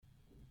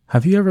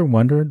Have you ever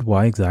wondered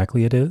why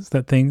exactly it is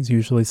that things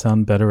usually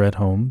sound better at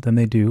home than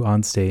they do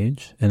on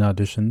stage, in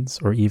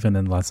auditions, or even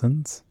in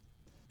lessons?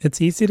 It's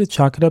easy to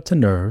chalk it up to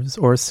nerves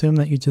or assume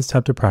that you just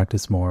have to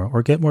practice more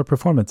or get more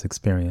performance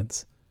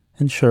experience.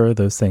 And sure,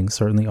 those things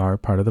certainly are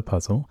part of the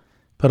puzzle,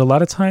 but a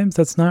lot of times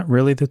that's not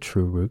really the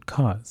true root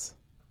cause.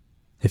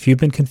 If you've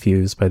been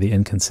confused by the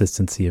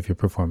inconsistency of your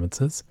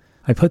performances,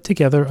 I put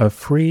together a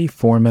free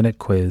 4-minute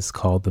quiz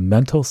called the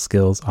Mental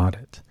Skills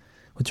Audit,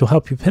 which will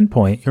help you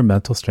pinpoint your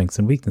mental strengths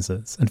and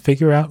weaknesses and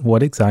figure out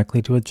what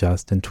exactly to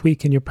adjust and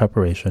tweak in your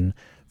preparation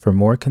for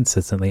more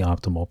consistently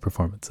optimal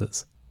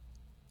performances.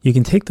 You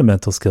can take the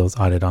Mental Skills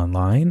Audit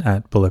online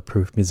at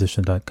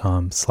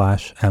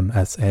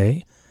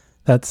bulletproofmusician.com/MSA.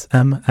 That's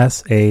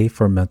MSA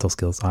for Mental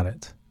Skills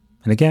Audit.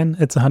 And again,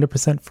 it's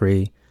 100%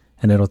 free,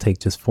 and it'll take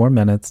just 4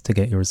 minutes to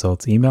get your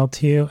results emailed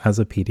to you as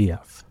a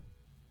PDF.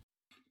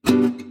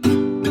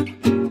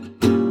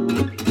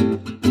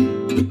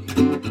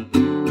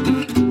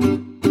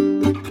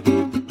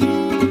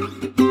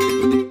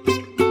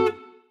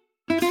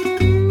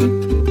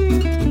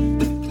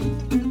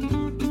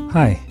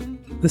 Hi,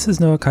 this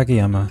is Noah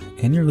Kageyama,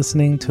 and you're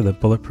listening to the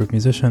Bulletproof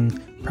Musician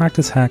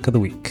Practice Hack of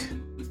the Week.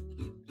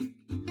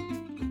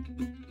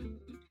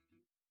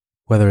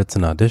 Whether it's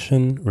an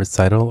audition,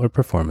 recital, or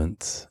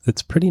performance,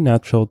 it's pretty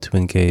natural to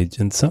engage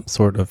in some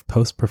sort of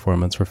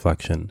post-performance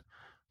reflection,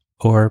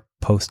 or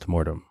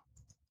post-mortem.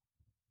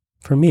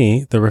 For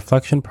me, the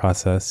reflection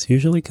process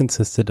usually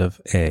consisted of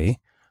A,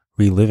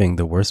 reliving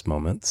the worst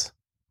moments,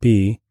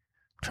 B,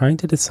 trying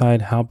to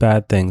decide how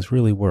bad things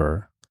really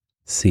were,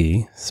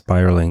 C,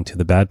 spiraling to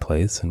the bad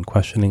place and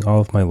questioning all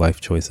of my life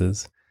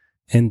choices,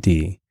 and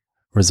D,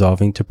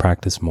 resolving to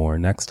practice more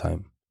next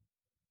time.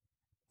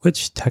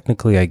 Which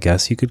technically I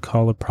guess you could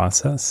call a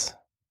process,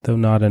 though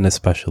not an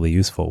especially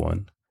useful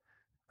one.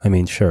 I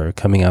mean, sure,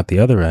 coming out the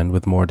other end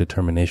with more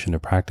determination to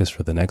practice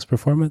for the next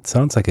performance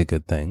sounds like a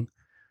good thing,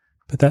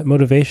 but that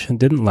motivation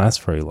didn't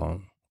last very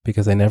long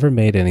because I never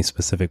made any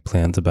specific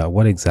plans about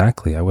what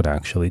exactly I would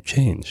actually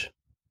change.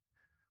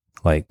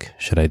 Like,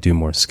 should I do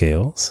more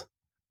scales?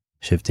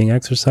 Shifting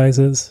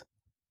exercises,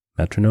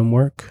 metronome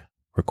work,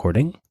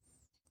 recording,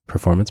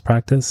 performance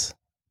practice.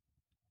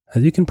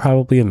 As you can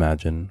probably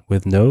imagine,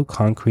 with no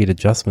concrete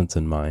adjustments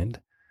in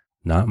mind,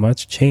 not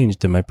much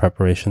changed in my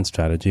preparation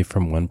strategy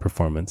from one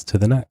performance to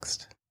the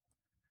next.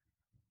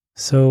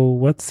 So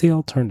what's the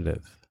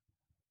alternative?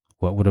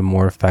 What would a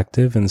more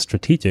effective and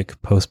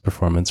strategic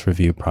post-performance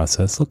review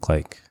process look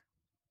like?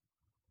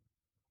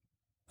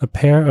 A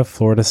pair of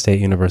Florida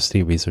State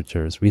University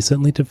researchers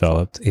recently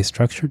developed a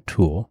structured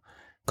tool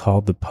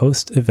called the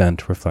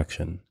post-event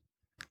reflection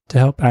to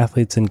help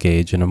athletes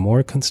engage in a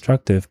more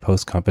constructive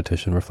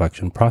post-competition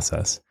reflection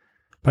process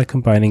by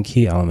combining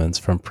key elements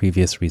from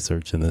previous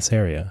research in this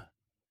area.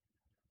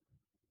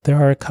 There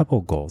are a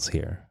couple goals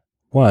here.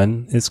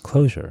 One is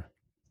closure.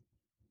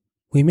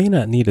 We may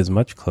not need as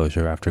much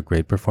closure after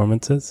great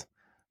performances,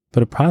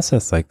 but a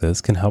process like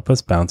this can help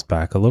us bounce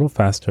back a little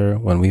faster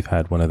when we've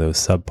had one of those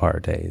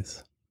subpar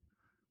days.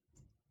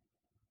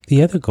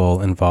 The other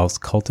goal involves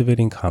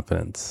cultivating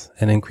confidence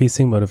and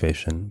increasing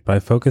motivation by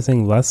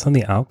focusing less on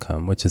the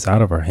outcome, which is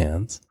out of our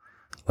hands,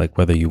 like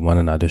whether you won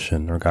an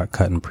audition or got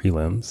cut in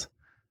prelims,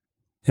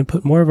 and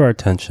put more of our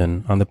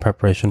attention on the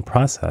preparation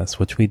process,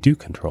 which we do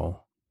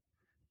control.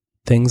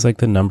 Things like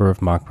the number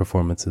of mock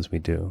performances we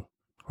do,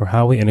 or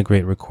how we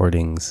integrate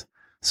recordings,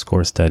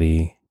 score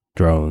study,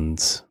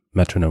 drones,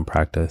 metronome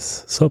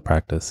practice, slow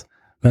practice,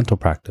 mental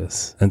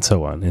practice, and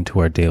so on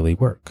into our daily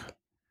work.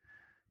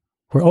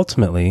 Where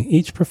ultimately,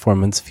 each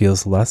performance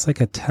feels less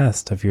like a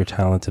test of your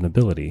talent and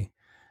ability,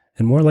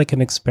 and more like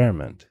an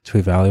experiment to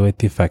evaluate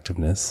the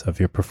effectiveness of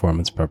your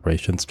performance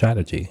preparation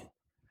strategy.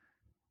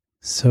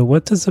 So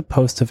what does a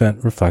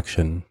post-event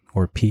reflection,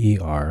 or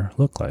PER,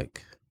 look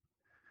like?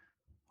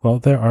 Well,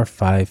 there are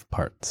 5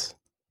 parts.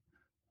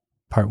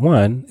 Part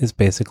 1 is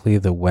basically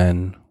the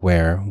when,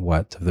 where,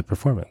 what of the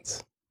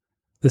performance.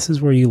 This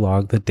is where you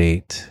log the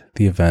date,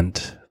 the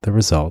event, the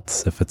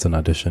results, if it's an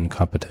audition,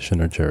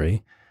 competition, or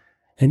jury,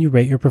 and you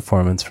rate your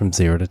performance from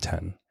 0 to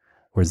 10,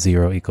 where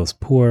 0 equals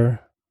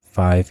poor,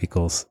 5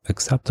 equals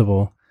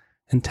acceptable,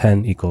 and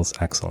 10 equals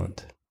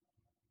excellent.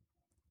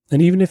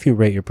 And even if you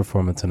rate your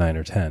performance a 9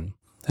 or 10,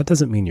 that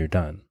doesn't mean you're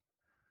done.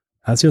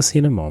 As you'll see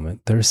in a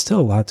moment, there is still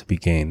a lot to be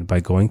gained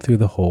by going through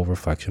the whole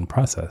reflection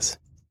process.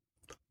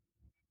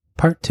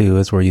 Part 2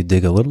 is where you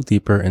dig a little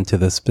deeper into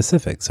the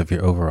specifics of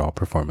your overall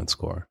performance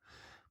score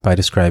by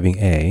describing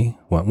A,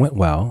 what went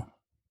well,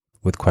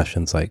 with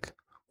questions like,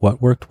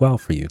 what worked well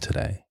for you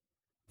today?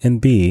 And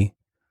B,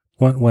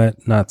 what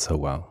went not so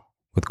well,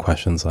 with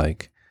questions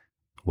like,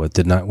 what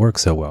did not work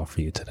so well for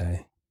you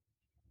today?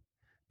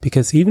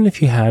 Because even if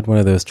you had one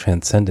of those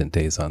transcendent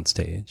days on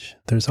stage,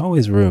 there's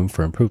always room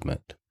for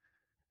improvement.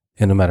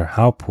 And no matter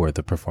how poor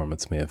the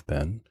performance may have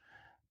been,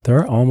 there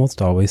are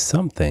almost always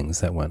some things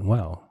that went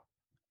well.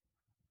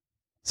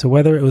 So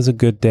whether it was a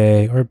good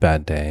day or a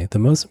bad day, the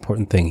most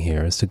important thing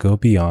here is to go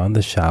beyond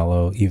the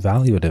shallow,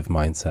 evaluative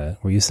mindset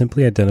where you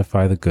simply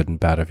identify the good and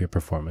bad of your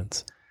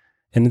performance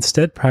and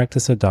instead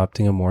practice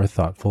adopting a more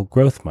thoughtful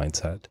growth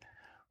mindset,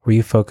 where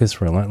you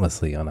focus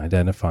relentlessly on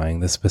identifying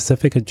the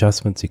specific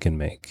adjustments you can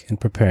make in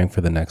preparing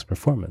for the next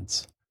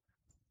performance.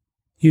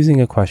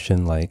 Using a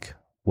question like,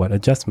 what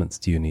adjustments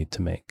do you need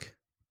to make?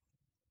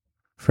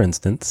 For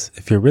instance,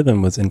 if your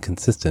rhythm was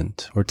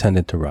inconsistent or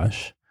tended to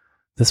rush,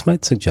 this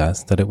might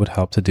suggest that it would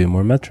help to do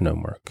more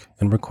metronome work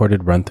and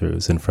recorded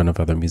run-throughs in front of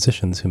other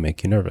musicians who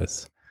make you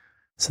nervous,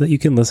 so that you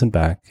can listen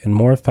back and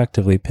more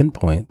effectively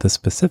pinpoint the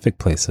specific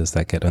places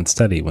that get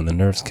unsteady when the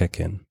nerves kick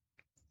in.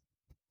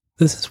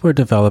 This is where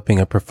developing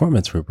a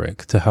performance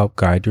rubric to help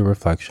guide your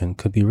reflection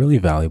could be really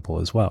valuable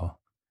as well.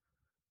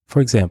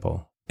 For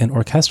example, in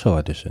orchestral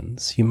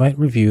auditions, you might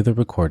review the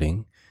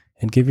recording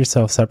and give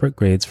yourself separate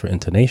grades for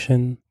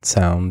intonation,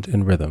 sound,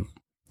 and rhythm,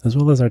 as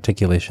well as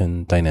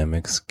articulation,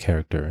 dynamics,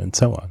 character, and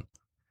so on.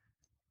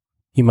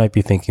 You might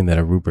be thinking that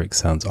a rubric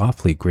sounds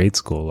awfully grade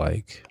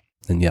school-like,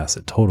 and yes,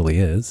 it totally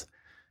is,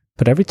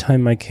 but every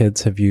time my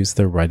kids have used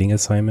their writing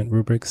assignment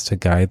rubrics to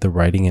guide the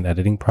writing and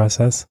editing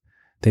process,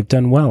 they've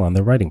done well on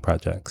their writing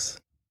projects,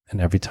 and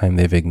every time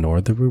they've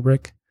ignored the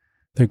rubric,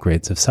 their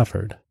grades have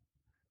suffered.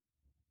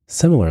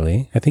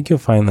 Similarly, I think you'll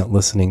find that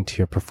listening to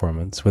your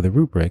performance with a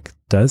rubric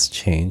does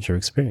change your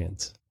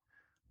experience.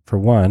 For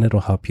one,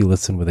 it'll help you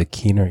listen with a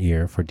keener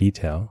ear for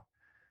detail,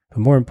 but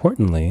more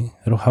importantly,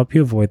 it'll help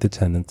you avoid the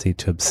tendency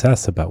to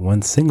obsess about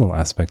one single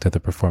aspect of the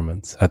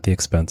performance at the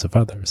expense of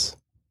others.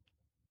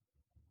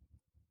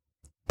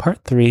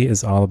 Part 3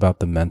 is all about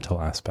the mental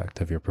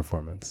aspect of your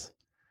performance.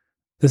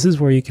 This is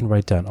where you can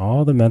write down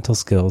all the mental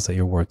skills that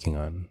you're working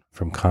on,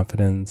 from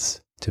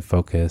confidence to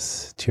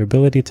focus to your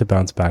ability to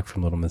bounce back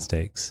from little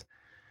mistakes,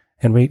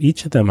 and rate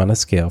each of them on a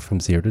scale from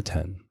 0 to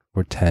 10,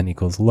 where 10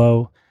 equals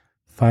low,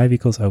 5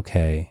 equals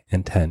okay,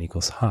 and 10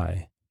 equals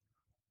high.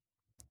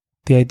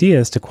 The idea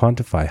is to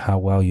quantify how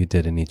well you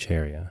did in each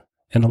area,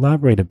 and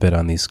elaborate a bit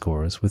on these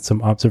scores with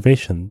some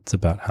observations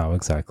about how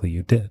exactly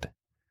you did.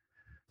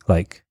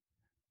 Like,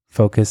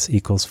 focus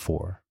equals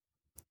 4.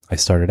 I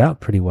started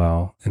out pretty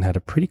well and had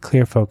a pretty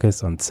clear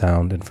focus on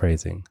sound and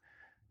phrasing,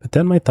 but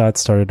then my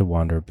thoughts started to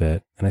wander a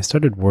bit and I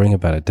started worrying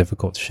about a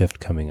difficult shift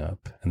coming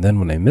up, and then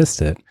when I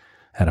missed it,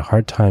 I had a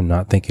hard time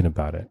not thinking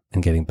about it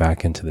and getting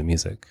back into the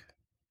music.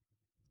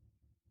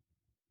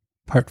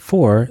 Part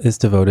 4 is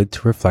devoted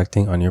to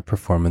reflecting on your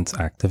performance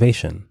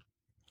activation.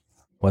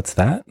 What's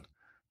that?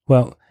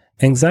 Well,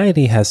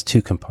 anxiety has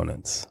two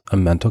components, a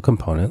mental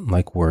component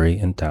like worry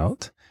and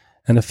doubt,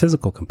 and a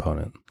physical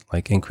component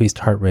like increased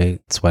heart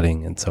rate,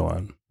 sweating, and so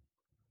on.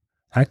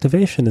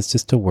 Activation is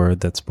just a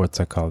word that sports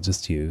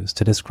psychologists use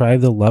to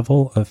describe the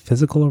level of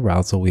physical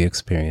arousal we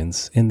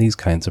experience in these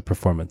kinds of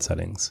performance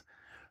settings,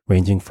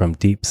 ranging from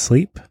deep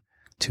sleep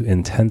to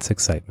intense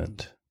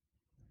excitement.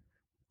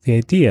 The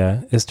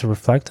idea is to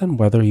reflect on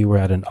whether you were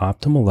at an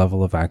optimal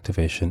level of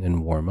activation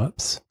in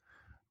warm-ups,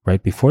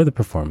 right before the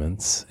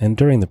performance, and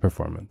during the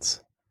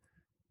performance.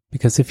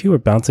 Because if you were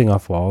bouncing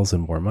off walls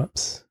in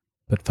warm-ups,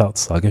 but felt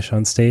sluggish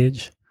on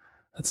stage,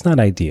 that's not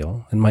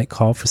ideal and might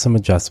call for some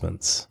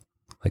adjustments,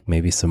 like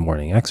maybe some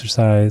morning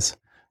exercise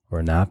or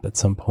a nap at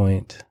some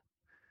point.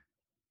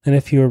 And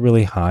if you were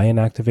really high in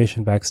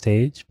activation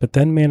backstage, but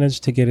then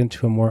managed to get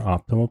into a more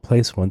optimal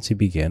place once you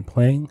began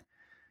playing,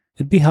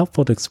 it'd be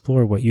helpful to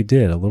explore what you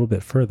did a little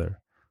bit further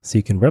so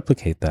you can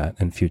replicate that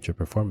in future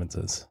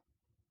performances.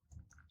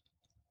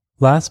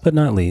 Last but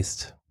not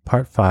least,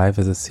 Part 5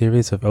 is a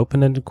series of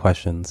open-ended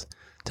questions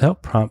to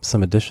help prompt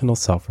some additional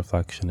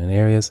self-reflection in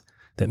areas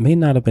that may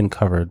not have been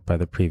covered by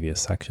the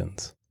previous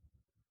sections.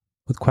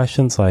 With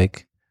questions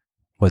like,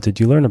 what did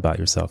you learn about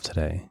yourself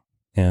today?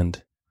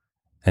 And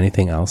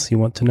anything else you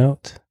want to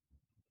note?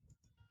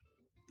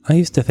 I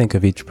used to think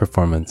of each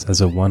performance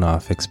as a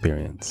one-off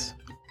experience,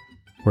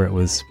 where it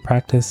was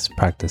practice,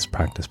 practice,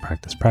 practice,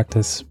 practice,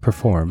 practice,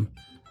 perform,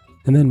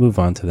 and then move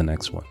on to the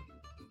next one.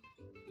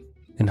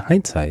 In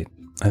hindsight,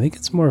 I think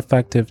it's more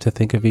effective to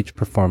think of each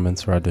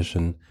performance or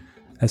audition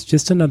as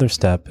just another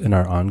step in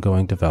our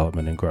ongoing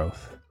development and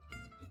growth.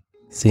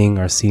 Seeing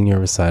our senior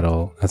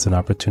recital as an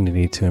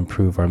opportunity to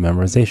improve our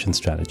memorization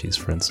strategies,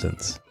 for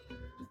instance.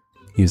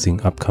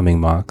 Using upcoming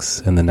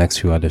mocks and the next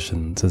few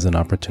auditions as an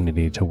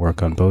opportunity to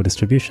work on bow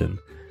distribution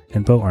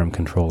and bow arm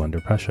control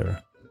under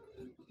pressure.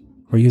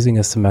 Or using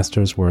a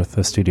semester's worth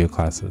of studio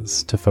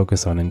classes to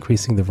focus on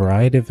increasing the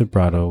variety of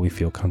vibrato we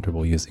feel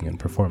comfortable using in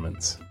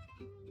performance.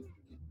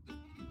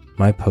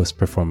 My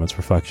post-performance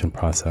reflection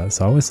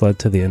process always led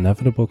to the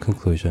inevitable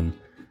conclusion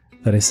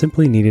that I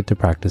simply needed to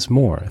practice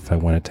more if I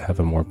wanted to have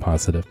a more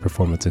positive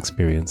performance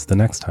experience the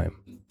next time.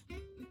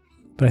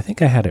 But I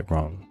think I had it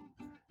wrong.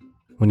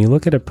 When you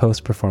look at a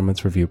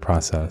post-performance review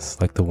process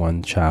like the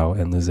one Chow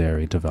and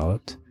Luzeri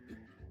developed,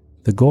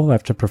 the goal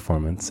after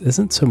performance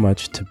isn't so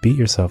much to beat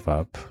yourself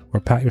up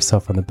or pat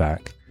yourself on the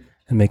back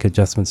and make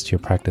adjustments to your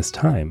practice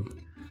time,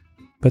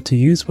 but to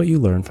use what you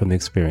learn from the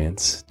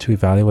experience to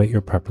evaluate your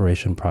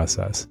preparation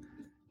process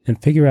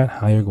and figure out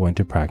how you're going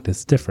to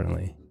practice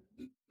differently.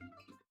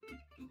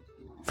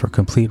 For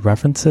complete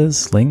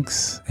references,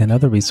 links, and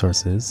other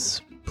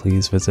resources,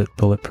 please visit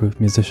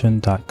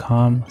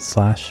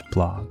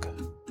bulletproofmusician.com/blog.